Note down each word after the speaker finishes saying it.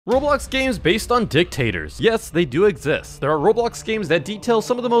Roblox games based on dictators. Yes, they do exist. There are Roblox games that detail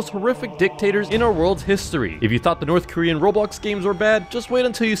some of the most horrific dictators in our world's history. If you thought the North Korean Roblox games were bad, just wait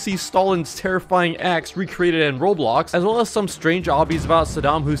until you see Stalin's terrifying acts recreated in Roblox, as well as some strange obbies about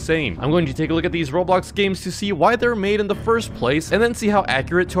Saddam Hussein. I'm going to take a look at these Roblox games to see why they're made in the first place, and then see how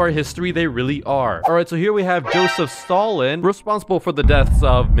accurate to our history they really are. Alright, so here we have Joseph Stalin, responsible for the deaths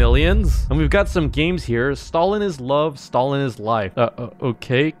of millions. And we've got some games here. Stalin is love, Stalin is life.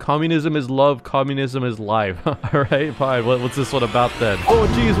 Okay. Communism is love, communism is life. Alright, fine. What's this one about then? Oh,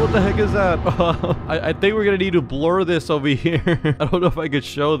 geez, what the heck is that? I think we're gonna need to blur this over here. I don't know if I could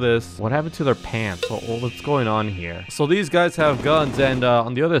show this. What happened to their pants? What's going on here? So these guys have guns, and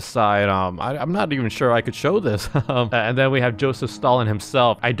on the other side, I'm not even sure I could show this. And then we have Joseph Stalin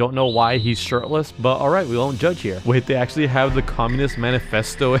himself. I don't know why he's shirtless, but alright, we won't judge here. Wait, they actually have the Communist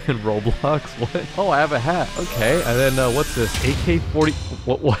Manifesto in Roblox? What? Oh, I have a hat. Okay, and then what's this?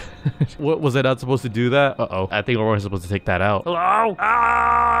 AK-40... What? What was I not supposed to do that? Uh-oh. I think we weren't supposed to take that out. Hello?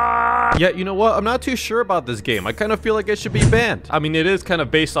 Ah! Yeah, you know what? I'm not too sure about this game. I kind of feel like it should be banned. I mean, it is kind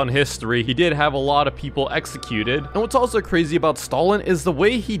of based on history. He did have a lot of people executed. And what's also crazy about Stalin is the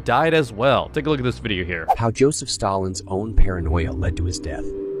way he died as well. Take a look at this video here. How Joseph Stalin's own paranoia led to his death.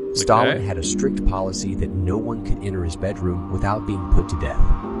 Stalin had a strict policy that no one could enter his bedroom without being put to death.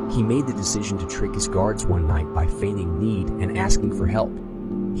 He made the decision to trick his guards one night by feigning need and asking for help.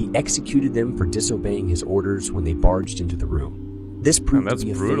 He executed them for disobeying his orders when they barged into the room. This proved to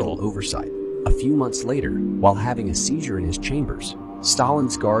be a fatal oversight. A few months later, while having a seizure in his chambers,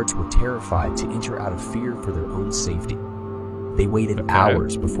 Stalin's guards were terrified to enter out of fear for their own safety. They waited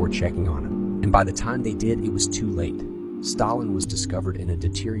hours before checking on him, and by the time they did, it was too late. Stalin was discovered in a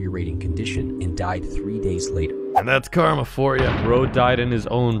deteriorating condition and died 3 days later. And that's karma for you. Bro died in his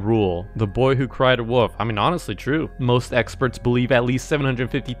own rule. The boy who cried wolf. I mean, honestly, true. Most experts believe at least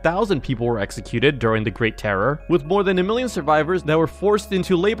 750,000 people were executed during the Great Terror, with more than 1 million survivors that were forced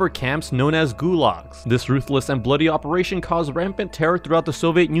into labor camps known as gulags. This ruthless and bloody operation caused rampant terror throughout the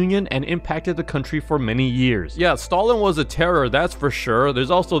Soviet Union and impacted the country for many years. Yeah, Stalin was a terror, that's for sure.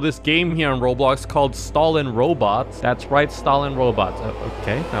 There's also this game here on Roblox called Stalin Robots. That's right, Stalin Robots.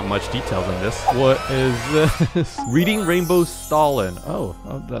 Okay, not much details on this. What is this? Reading Rainbow Stalin. Oh,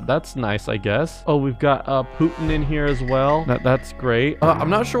 that's nice, I guess. Oh, we've got Putin in here as well. That's great. I'm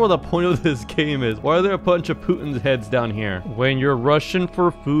not sure what the point of this game is. Why are there a bunch of Putin's heads down here? When you're rushing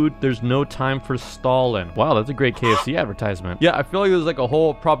for food, there's no time for Stalin. Wow, that's a great KFC advertisement. Yeah, I feel like there's like a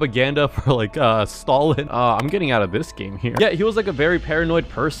whole propaganda for like Stalin. I'm getting out of this game here. Yeah, he was like a very paranoid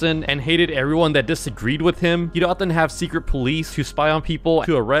person and hated everyone that disagreed with him. He'd often have secret police who spy on people,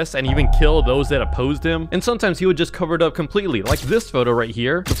 to arrest and even kill those that opposed him. And sometimes he would just cover it up completely, like this photo right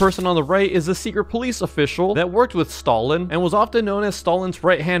here. The person on the right is a secret police official that worked with Stalin and was often known as Stalin's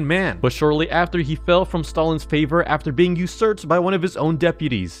right-hand man. But shortly after, he fell from Stalin's favor after being usurped by one of his own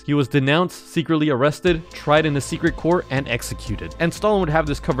deputies. He was denounced, secretly arrested, tried in a secret court, and executed. And Stalin would have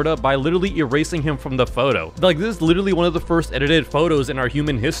this covered up by literally erasing him from the photo. Like, this is literally one of the first edited photos in our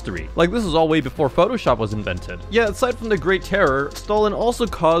human history. Like, this is all way before Photoshop was invented. Yeah, aside from the Great Terror, Stalin also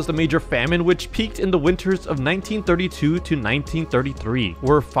caused a major famine which peaked in the winters of 1932 to 1933,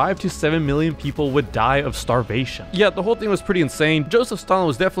 where 5 to 7 million people would die of starvation. Yeah, the whole thing was pretty insane. Joseph Stalin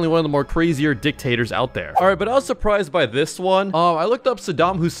was definitely one of the more crazier dictators out there. Alright, but I was surprised by this one. I looked up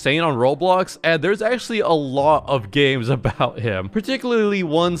Saddam Hussein on Roblox, and there's actually a lot of games about him, particularly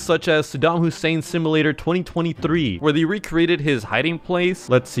ones such as Saddam Hussein Simulator 2023, where they recreated his hiding place.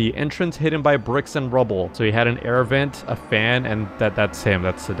 Let's see, entrance hidden by bricks and rubble. So he had an air vent, a fan, and that's him.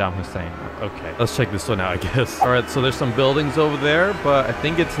 That's Saddam Hussein. Okay, let's check this one out, I guess. Alright, so there's some buildings over there, but I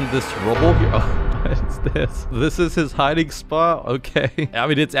think it's in this rubble here. Oh, what is this? This is his hiding spot? Okay. I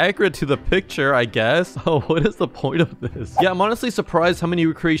mean, it's accurate to the picture, I guess. Oh, what is the point of this? Yeah, I'm honestly surprised how many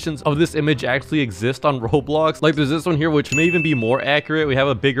recreations of this image actually exist on Roblox. Like, there's this one here, which may even be more accurate. We have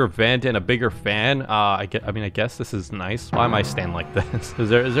a bigger vent and a bigger fan. I guess this is nice. Why am I standing like this? Is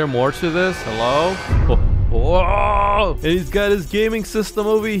there more to this? Hello? Oh. Whoa! And he's got his gaming system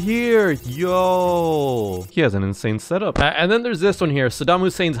over here. Yo! He has an insane setup. And then there's this one here, Saddam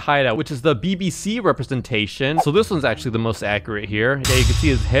Hussein's hideout, which is the BBC representation. So this one's actually the most accurate here. Yeah, you can see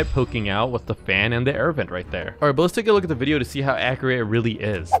his head poking out with the fan and the air vent right there. All right, but let's take a look at the video to see how accurate it really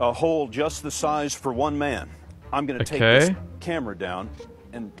is. A hole just the size for one man. I'm gonna take this camera down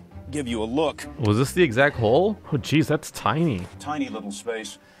and give you a look. Was this the exact hole? Oh, geez, that's tiny. Tiny little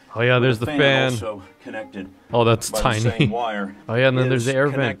space. Oh yeah, there's the fan. Also connected. Oh, that's by tiny. The same wire. Oh yeah, and then there's the air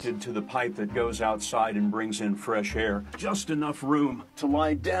vent. Connected to the pipe that goes outside and brings in fresh air. Just enough room to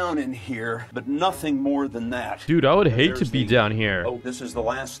lie down in here, but nothing more than that. Dude, I would hate to be down here. Oh, this is the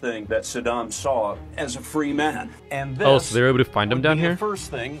last thing that Saddam saw as a free man. And this oh, so they were able to find him down here? The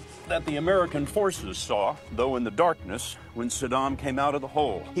first thing that the American forces saw, though in the darkness, when Saddam came out of the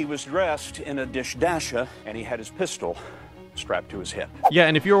hole. He was dressed in a dishdasha, and he had his pistol strapped to his hip. Yeah,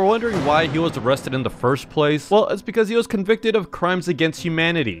 and if you were wondering why he was arrested in the first place, well, it's because he was convicted of crimes against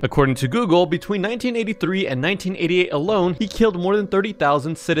humanity. According to Google, between 1983 and 1988 alone, he killed more than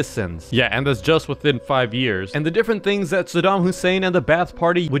 30,000 citizens. Yeah, and that's just within 5 years. And the different things that Saddam Hussein and the Ba'ath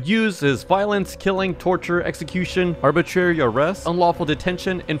Party would use is violence, killing, torture, execution, arbitrary arrest, unlawful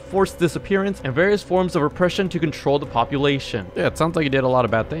detention, enforced disappearance, and various forms of repression to control the population. Yeah, it sounds like he did a lot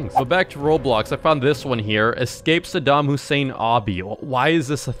of bad things. But back to Roblox, I found this one here, Escape Saddam Hussein Obby. Why is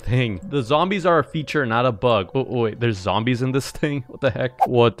this a thing? The zombies are a feature, not a bug. Oh, wait, there's zombies in this thing? What the heck?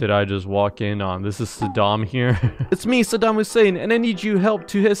 What did I just walk in on? This is Saddam here. It's me, Saddam Hussein, and I need you help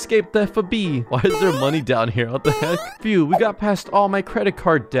to escape the FB. Why is there money down here? What the heck? Phew, we got past all my credit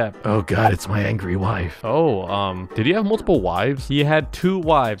card debt. Oh god, it's my angry wife. Oh, did he have multiple wives? He had 2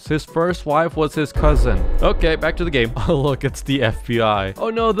 wives. His first wife was his cousin. Okay, back to the game. Oh look, it's the FBI.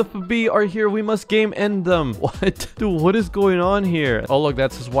 Oh no, the FB are here. We must game end them. What? Dude, what is going on here? Oh look,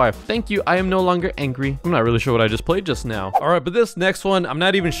 that's his wife. Thank you, I am no longer angry. I'm not really sure what I just played just now. All right, but this next one, I'm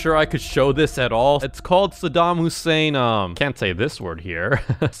not even sure I could show this at all. It's called Saddam Hussein, can't say this word here.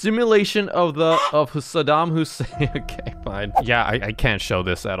 Simulation of Saddam Hussein. Okay, fine. Yeah, I can't show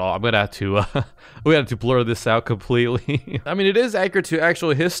this at all. I'm gonna have to, we have to blur this out completely. I mean, it is accurate to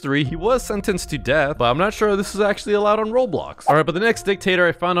actual history. He was sentenced to death, but I'm not sure this is actually allowed on Roblox. All right, but the next dictator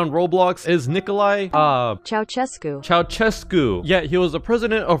I found on Roblox is Nicolae, Ceausescu. Ceausescu. Yeah, he was the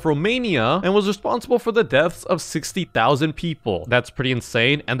president of Romania and was responsible for the deaths of 60,000 people. That's pretty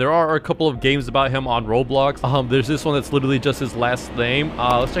insane. And there are a couple of games about him on Roblox. There's this one that's literally just his last name.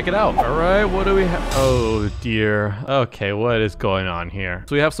 Let's check it out. All right, what do we have? Oh dear. Okay, what is going on here?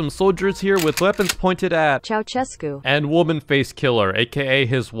 So we have some soldiers here with weapons pointed at Ceausescu and woman face killer, aka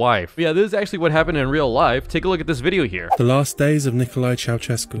his wife. Yeah, this is actually what happened in real life. Take a look at this video here. The last days of Nicolae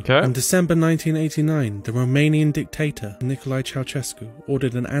Ceausescu. Okay. In December 1989, the Romanian dictator Nicolae Ceausescu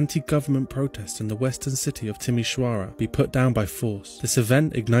ordered an anti-government protest in the western city of Timișoara be put down by force. This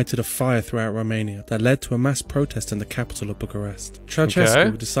event ignited a fire throughout Romania that led to a mass protest in the capital of Bucharest.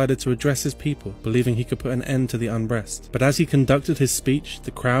 Ceausescu decided to address his people, believing he could put an end to the unrest. But as he conducted his speech,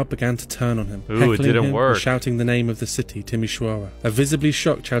 the crowd began to turn on him, heckling him and shouting the name of the city, Timișoara. A visibly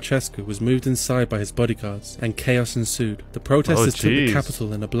shocked Ceausescu was moved inside by his bodyguards, and chaos ensued. The protesters took the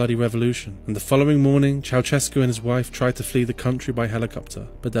capital in a bloody revolution, and the following morning, Ceausescu and his wife tried to flee the country by helicopter,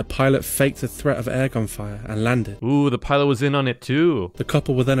 but their pilot faked the threat of air gunfire and landed. Ooh, the pilot was in on it too. The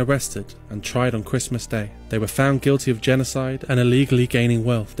couple were then arrested and tried on Christmas Day. They were found guilty of genocide and illegally gaining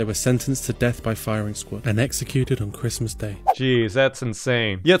wealth. They were sentenced to death by firing squad and executed on Christmas Day. Jeez, that's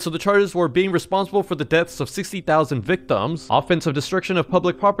insane. Yeah, so the charges were being responsible for the deaths of 60,000 victims, offensive destruction of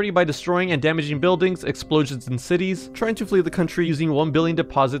public property by destroying and damaging buildings, explosions in cities, trying to flee the country using 1 billion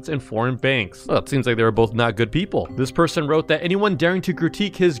deposits in foreign banks. Well, it seems like they were both not good people. This person wrote that anyone daring to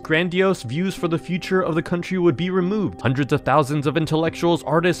critique his grandiose views for the future of the country would be removed. Hundreds of thousands of intellectuals,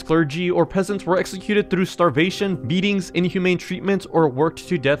 artists, clergy, or peasants were executed through starvation, beatings, inhumane treatment, or worked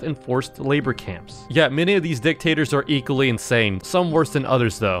to death in forced labor camps. Yeah, many of these dictators are equally insane. Some worse than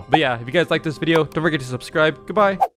others though. But yeah, if you guys like this video, don't forget to subscribe. Goodbye.